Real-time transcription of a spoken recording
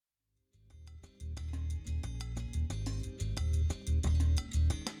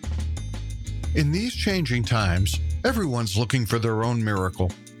In these changing times, everyone's looking for their own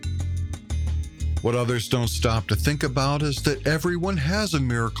miracle. What others don't stop to think about is that everyone has a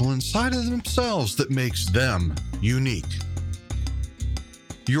miracle inside of themselves that makes them unique.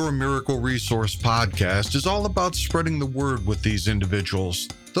 Your Miracle Resource podcast is all about spreading the word with these individuals,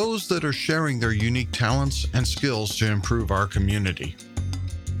 those that are sharing their unique talents and skills to improve our community.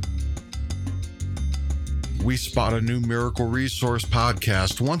 We spot a new Miracle Resource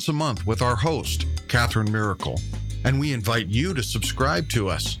podcast once a month with our host, Catherine Miracle, and we invite you to subscribe to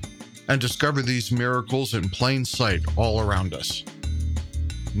us and discover these miracles in plain sight all around us.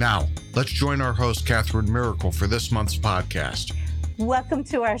 Now, let's join our host, Catherine Miracle, for this month's podcast. Welcome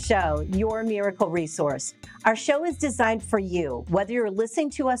to our show, Your Miracle Resource. Our show is designed for you, whether you're listening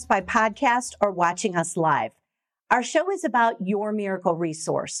to us by podcast or watching us live. Our show is about your miracle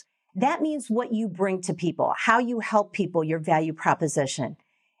resource. That means what you bring to people, how you help people, your value proposition.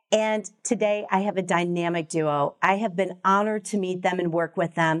 And today I have a dynamic duo. I have been honored to meet them and work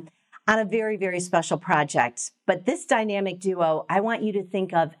with them on a very, very special project. But this dynamic duo, I want you to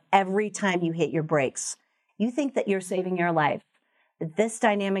think of every time you hit your brakes. You think that you're saving your life. This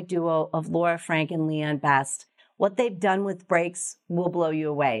dynamic duo of Laura Frank and Leanne Best, what they've done with brakes will blow you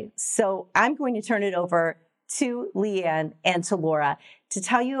away. So I'm going to turn it over to Leanne and to Laura to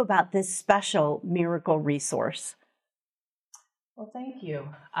tell you about this special miracle resource. Well, thank you.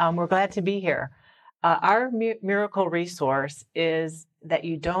 We're glad to be here. Our miracle resource is that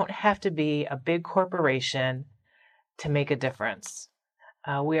you don't have to be a big corporation to make a difference.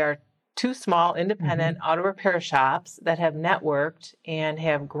 We are two small independent auto repair shops that have networked and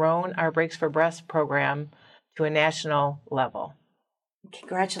have grown our Brakes for Breast program to a national level.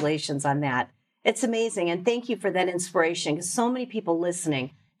 Congratulations on that. It's amazing. And thank you for that inspiration, because so many people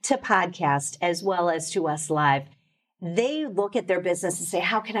listening to podcast as well as to us live, they look at their business and say,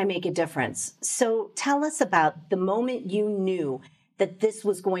 how can I make a difference? So tell us about the moment you knew that this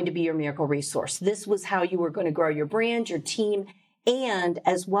was going to be your miracle resource. This was how you were going to grow your brand, your team, and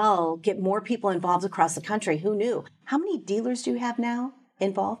as well get more people involved across the country. Who knew? How many dealers do you have now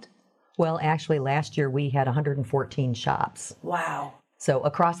involved? Well, actually, last year we had 114 shops. Wow. So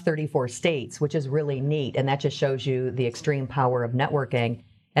across 34 states, which is really neat. And that just shows you the extreme power of networking.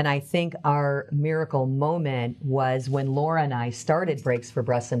 And I think our miracle moment was when Laura and I started Brakes for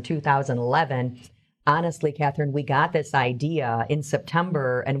Breast in 2011. Honestly, Catherine, we got this idea in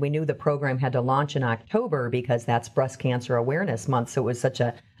September, and we knew the program had to launch in October because that's Breast Cancer Awareness Month. So it was such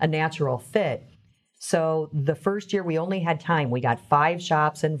a natural fit. So the first year we only had time. We got 5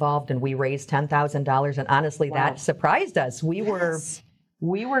 shops involved and we raised $10,000. And honestly, that surprised us. We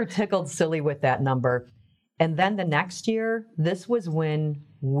were tickled silly with that number. And then the next year, this was when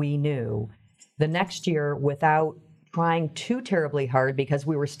we knew. The next year, without trying too terribly hard, because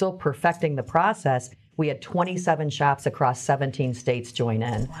we were still perfecting the process, we had 27 shops across 17 states join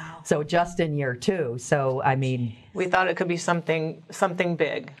in. Wow. So just in year 2. So, I mean, we thought it could be something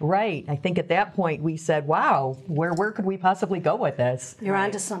big. Right. I think at that point we said, wow, where could we possibly go with this? You're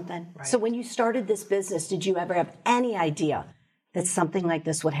onto something. Right. So when you started this business, did you ever have any idea that something like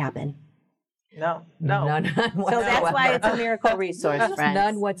this would happen? No. None whatsoever. So that's why it's a miracle resource, friends.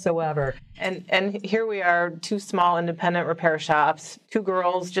 None whatsoever. And here we are, 2 small independent repair shops, 2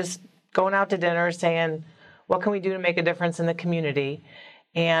 girls just going out to dinner saying, what can we do to make a difference in the community?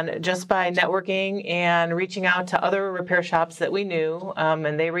 And just by networking and reaching out to other repair shops that we knew,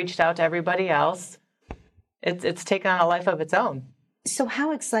 and they reached out to everybody else, it's taken on a life of its own. So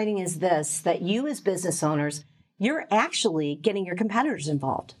how exciting is this, that you as business owners, you're actually getting your competitors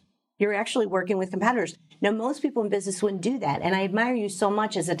involved. You're actually working with competitors. Now, most people in business wouldn't do that. And I admire you so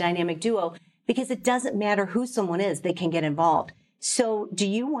much as a dynamic duo, because it doesn't matter who someone is, they can get involved. So do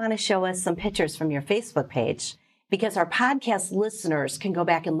you want to show us some pictures from your Facebook page? Because our podcast listeners can go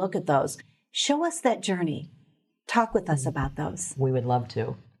back and look at those. Show us that journey. Talk with us about those. We would love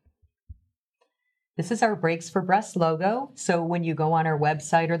to. This is our Brakes for Breast logo. So when you go on our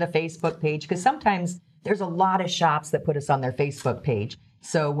website or the Facebook page, because sometimes there's a lot of shops that put us on their Facebook page.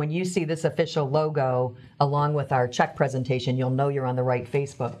 So when you see this official logo along with our check presentation, you'll know you're on the right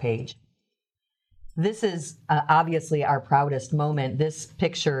Facebook page. This is obviously our proudest moment. This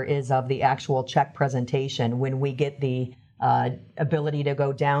picture is of the actual check presentation when we get the ability to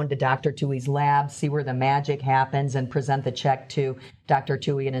go down to Dr. Tuohy's lab, see where the magic happens, and present the check to Dr.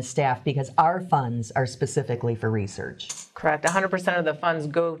 Tuohy and his staff, because our funds are specifically for research. Correct. 100% of the funds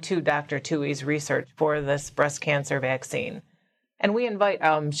go to Dr. Tuohy's research for this breast cancer vaccine. And we invite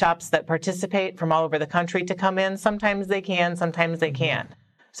shops that participate from all over the country to come in. Sometimes they can, sometimes they can't.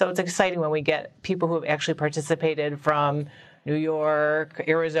 So it's exciting when we get people who have actually participated from New York,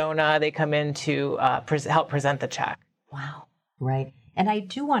 Arizona. They come in to help present the check. Wow. Right. And I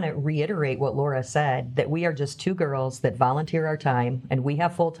do want to reiterate what Laura said, that we are just two girls that volunteer our time and we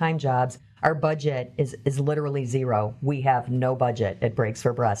have full-time jobs. Our budget is literally zero. We have no budget at Breaks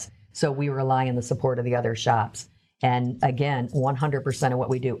for Breasts. So we rely on the support of the other shops. And again, 100% of what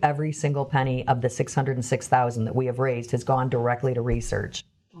we do, every single penny of the $606,000 that we have raised has gone directly to research.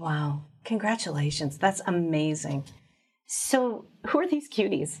 Wow. Congratulations. That's amazing. So who are these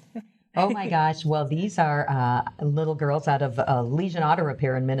cuties? Oh my gosh. Well, these are little girls out of Legion Auto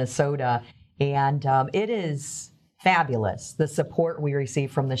Repair in Minnesota. And it is fabulous, the support we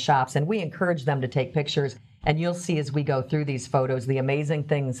receive from the shops. And we encourage them to take pictures. And you'll see as we go through these photos, the amazing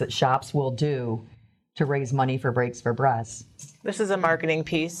things that shops will do to raise money for Breaks for Breasts. This is a marketing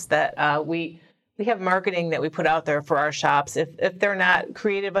piece that we have marketing that we put out there for our shops. If they're not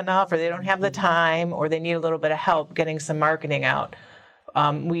creative enough or they don't have the time or they need a little bit of help getting some marketing out,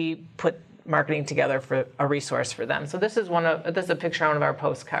 we put marketing together for a resource for them. So this is a picture on one of our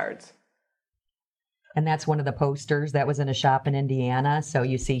postcards. And that's one of the posters that was in a shop in Indiana. So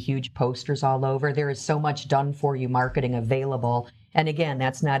you see huge posters all over. There is so much done for you marketing available. And again,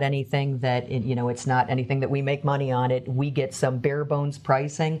 that's not anything that, it's not anything that we make money on it. We get some bare bones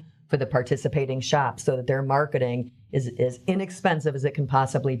pricing for the participating shops so that their marketing is as inexpensive as it can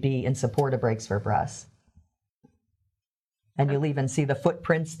possibly be in support of Breaks for Breasts. And you'll even see the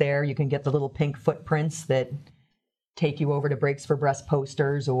footprints there. You can get the little pink footprints that take you over to Breaks for Breasts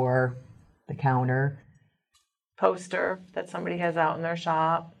posters or the counter. Poster that somebody has out in their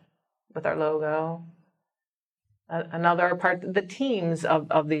shop with our logo. Another part, the teams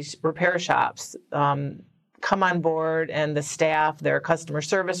of these repair shops come on board, and the staff, their customer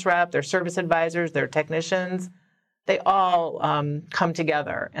service rep, their service advisors, their technicians, they all come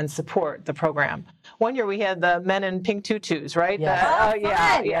together and support the program. One year we had the men in pink tutus, right? Yeah.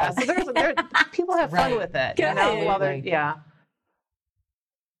 Yeah. So there's people have fun with it. Good. Yeah.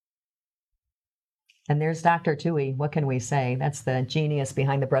 And there's Dr. Tui. What can we say? That's the genius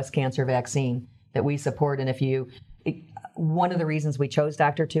behind the breast cancer vaccine that we support. And one of the reasons we chose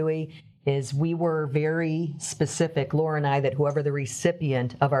Dr. Tui is we were very specific, Laura and I, that whoever the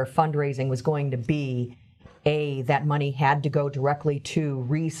recipient of our fundraising was going to be, that money had to go directly to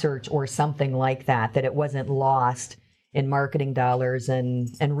research or something like that it wasn't lost in marketing dollars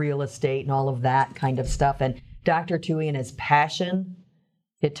and real estate and all of that kind of stuff. And Dr. Tui and his passion,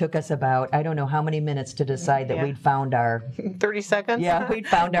 it took us about, I don't know how many minutes to decide that we'd found our... 30 seconds? Yeah, we'd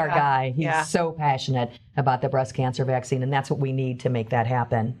found our guy. He's so passionate about the breast cancer vaccine, and that's what we need to make that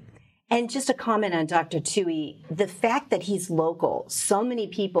happen. And just a comment on Dr. Tui, the fact that he's local, so many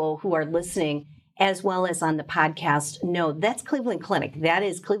people who are listening as well as on the podcast know that's Cleveland Clinic. That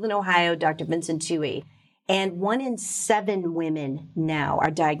is Cleveland, Ohio, Dr. Vincent Tui. And 1 in 7 women now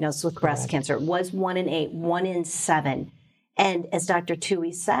are diagnosed with breast cancer. It was 1 in 8, 1 in 7. And as Dr.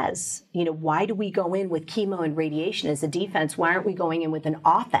 Tui says, why do we go in with chemo and radiation as a defense? Why aren't we going in with an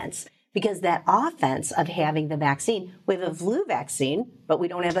offense? Because that offense of having the vaccine, we have a flu vaccine, but we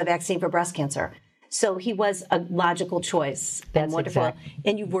don't have a vaccine for breast cancer. So he was a logical choice. That's wonderful. exactly.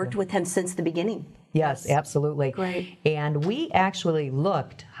 And you've worked with him since the beginning. Yes, absolutely. Great. And we actually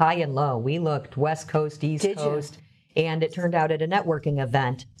looked high and low. We looked West Coast, East Coast. And it turned out at a networking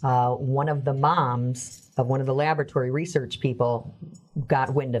event, one of the moms of one of the laboratory research people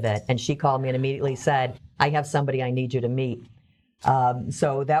got wind of it. And she called me and immediately said, I have somebody I need you to meet.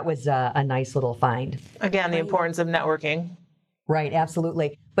 So that was a nice little find. Again, the importance of networking. Right,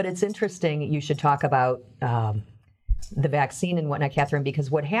 absolutely. But it's interesting you should talk about the vaccine and whatnot, Catherine, because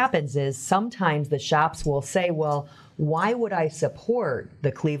what happens is sometimes the shops will say, well, why would I support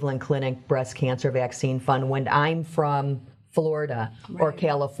the Cleveland Clinic Breast Cancer Vaccine Fund when I'm from Florida or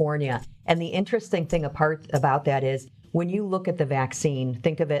California? And the interesting thing about that is when you look at the vaccine,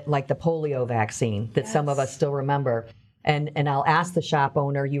 think of it like the polio vaccine that some of us still remember. And I'll ask the shop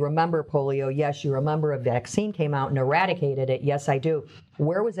owner, you remember polio? Yes, you remember a vaccine came out and eradicated it? Yes, I do.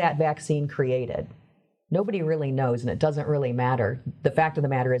 Where was that vaccine created? Nobody really knows, and it doesn't really matter. The fact of the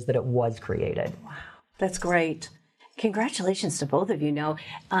matter is that it was created. Wow, that's great. Congratulations to both of you. Now,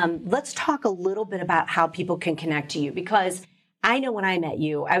 let's talk a little bit about how people can connect to you, because I know when I met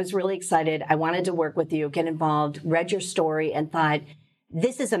you, I was really excited. I wanted to work with you, get involved, read your story, and thought,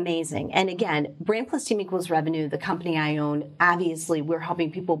 this is amazing. And again, Brand Plus Team equals revenue, the company I own. Obviously, we're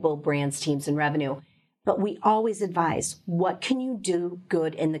helping people build brands, teams, and revenue. But we always advise, what can you do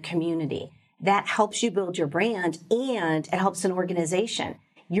good in the community? That helps you build your brand, and it helps an organization.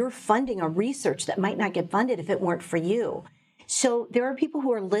 You're funding a research that might not get funded if it weren't for you. So there are people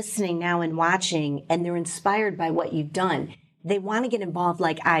who are listening now and watching, and they're inspired by what you've done. they want to get involved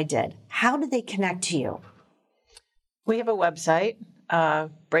like I did, how do they connect to you? We have a website,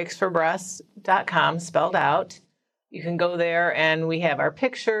 breaksforbreasts.com, spelled out. You can go there and we have our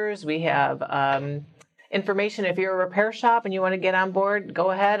pictures. We have information. If you're a repair shop and you want to get on board,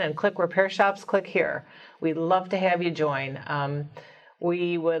 go ahead and click repair shops, click here. We'd love to have you join.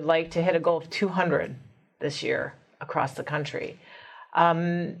 We would like to hit a goal of 200 this year across the country.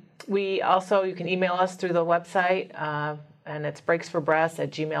 We also, you can email us through the website, and it's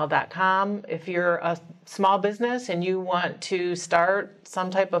breaksforbreasts@gmail.com. If you're a small business and you want to start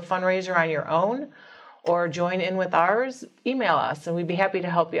some type of fundraiser on your own or join in with ours, email us, and we'd be happy to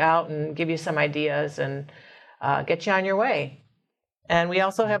help you out and give you some ideas and get you on your way. And we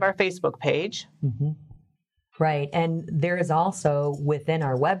also have our Facebook page. Mm-hmm. Right. And there is also within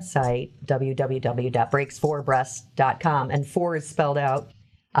our website, www.breaksforbreasts.com, and 4 is spelled out.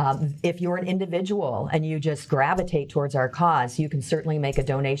 If you're an individual and you just gravitate towards our cause, you can certainly make a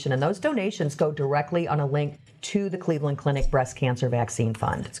donation. And those donations go directly on a link to the Cleveland Clinic Breast Cancer Vaccine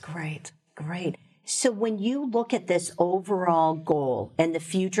Fund. That's great. Great. So when you look at this overall goal and the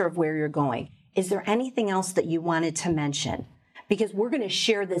future of where you're going, is there anything else that you wanted to mention? Because we're going to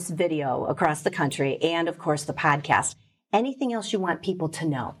share this video across the country and, of course, the podcast. Anything else you want people to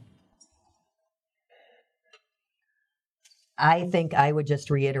know? I think I would just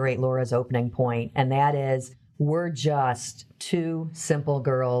reiterate Laura's opening point, and that is we're just 2 simple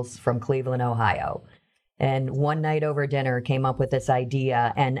girls from Cleveland, Ohio. And one night over dinner came up with this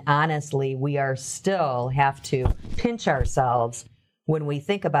idea, and honestly, we are still have to pinch ourselves when we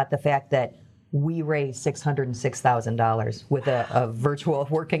think about the fact that we raised $606,000 with a virtual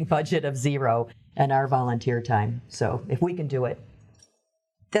working budget of 0 and our volunteer time. So if we can do it.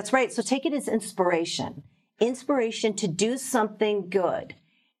 That's right. So take it as inspiration to do something good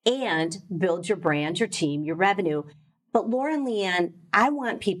and build your brand, your team, your revenue. But Laura and Leanne, I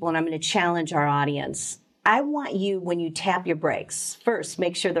want people, and I'm going to challenge our audience. I want you, when you tap your brakes, first,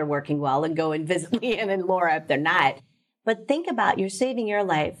 make sure they're working well and go and visit Leanne and Laura if they're not. But think about, you're saving your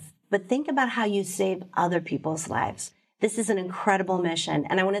life, but think about how you save other people's lives. This is an incredible mission,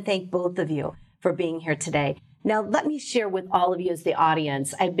 and I want to thank both of you for being here today. Now, let me share with all of you as the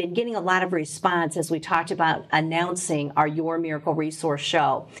audience, I've been getting a lot of response as we talked about announcing our Your Miracle Resource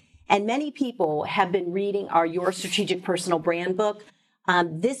show. And many people have been reading our Your Strategic Personal Brand book.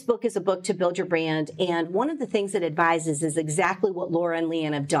 This book is a book to build your brand. And one of the things it advises is exactly what Laura and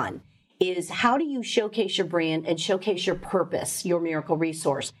Leanne have done, is how do you showcase your brand and showcase your purpose, your miracle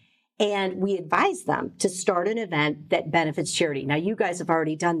resource. And we advise them to start an event that benefits charity. Now, you guys have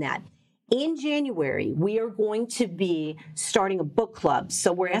already done that. In January, we are going to be starting a book club.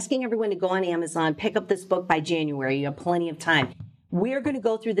 So we're asking everyone to go on Amazon, pick up this book by January. You have plenty of time. We're going to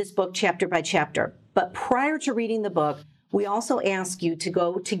go through this book chapter by chapter. But prior to reading the book, we also ask you to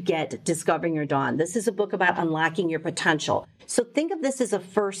go to get Discovering Your Dawn. This is a book about unlocking your potential. So think of this as a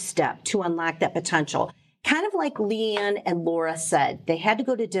first step to unlock that potential. Kind of like Leanne and Laura said, they had to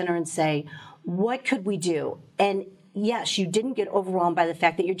go to dinner and say, what could we do? And yes, you didn't get overwhelmed by the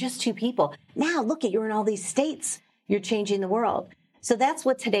fact that you're just 2 people. Now, look at, you're in all these states. You're changing the world. So that's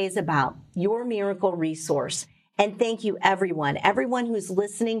what today is about, Your Miracle Resource. And thank you, everyone. Everyone who's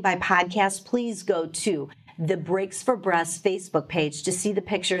listening by podcast, please go to the Breaks for Breasts Facebook page to see the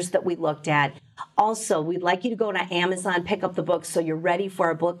pictures that we looked at. Also, we'd like you to go to Amazon, pick up the book so you're ready for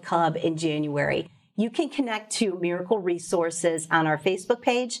our book club in January. You can connect to Miracle Resources on our Facebook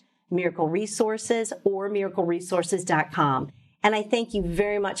page, Miracle Resources, or miracleresources.com. And I thank you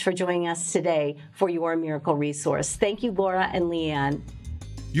very much for joining us today for Your Miracle Resource. Thank you, Laura and Leanne.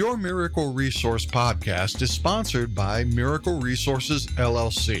 Your Miracle Resource podcast is sponsored by Miracle Resources,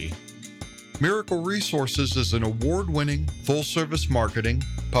 LLC. Miracle Resources is an award-winning, full-service marketing,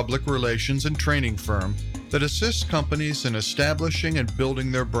 public relations, and training firm that assists companies in establishing and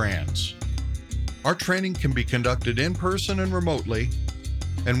building their brands. Our training can be conducted in person and remotely,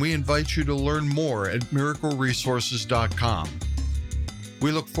 and we invite you to learn more at miracleresources.com.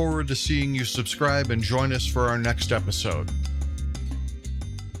 We look forward to seeing you subscribe and join us for our next episode.